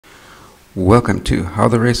Welcome to How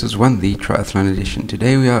the Racers Won the Triathlon Edition.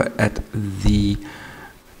 Today we are at the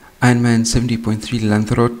Ironman 70.3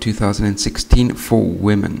 LANZAROTE 2016 for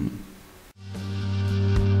women.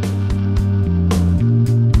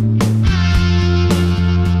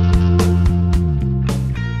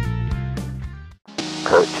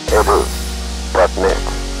 CoachEdu.net.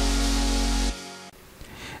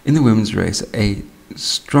 In the women's race, a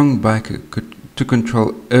strong biker took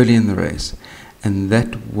control early in the race, and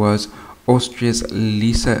that was Austria's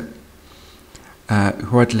Lisa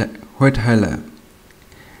Huerthaler,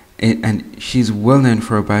 and she's well known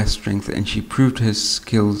for her bike strength, and she proved her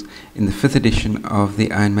skills in the 5th edition of the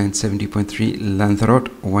Ironman 70.3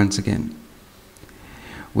 LANZAROTE once again.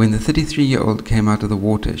 When the 33-year-old came out of the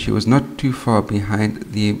water, she was not too far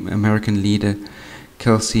behind the American leader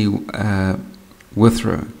Kelsey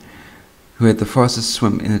Withrow, who had the fastest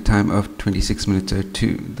swim in a time of 26 minutes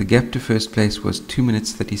 02. The gap to first place was 2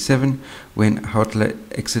 minutes 37 when Huerthaler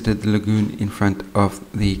exited the lagoon in front of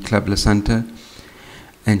the Club La Santa,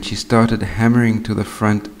 and she started hammering to the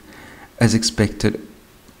front as expected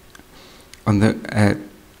on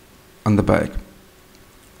the bike.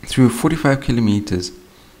 Through 45 kilometers,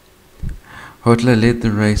 Huerthaler led the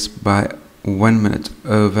race by 1 minute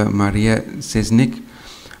over Maria Szczesnik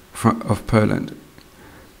of Poland.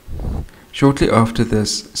 Shortly after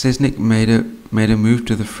this, Szczesnik made a move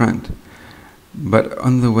to the front, but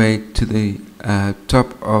on the way to the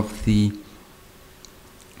top of the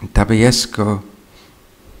Tabayesko,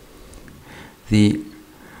 the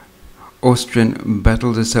Austrian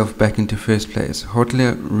battled herself back into first place.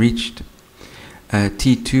 Huerthaler reached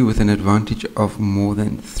T2 with an advantage of more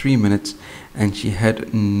than 3 minutes, and she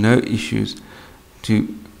had no issues to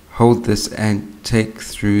hold this and take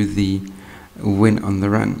through the win on the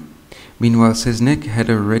run. Meanwhile, Szczesnik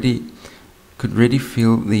could already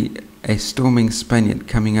feel a storming Spaniard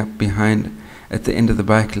coming up behind at the end of the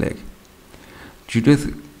bike leg.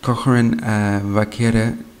 Judith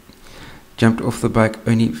Kocherin-Vaquera jumped off the bike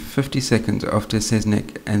only 50 seconds after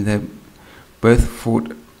Szczesnik, and they both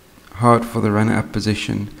fought hard for the runner-up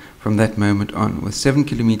position from that moment on. With 7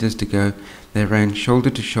 kilometers to go, they ran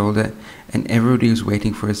shoulder to shoulder, and everybody was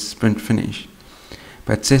waiting for a sprint finish.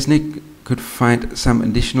 But Szczesnik could find some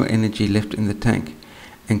additional energy left in the tank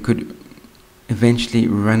and could eventually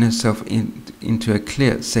run herself into a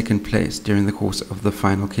clear second place during the course of the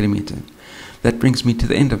final kilometer. That brings me to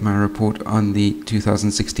the end of my report on the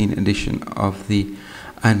 2016 edition of the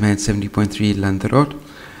Ironman 70.3 LANZAROTE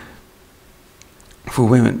for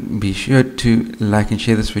women. Be sure to like and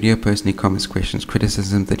share this video, post any comments, questions,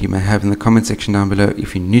 criticisms that you may have in the comment section down below.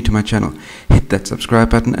 If you're new to my channel, hit that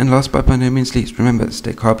subscribe button, and last but by no means least, remember,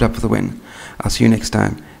 stay carved up for the win. I'll see you next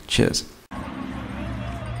time. Cheers.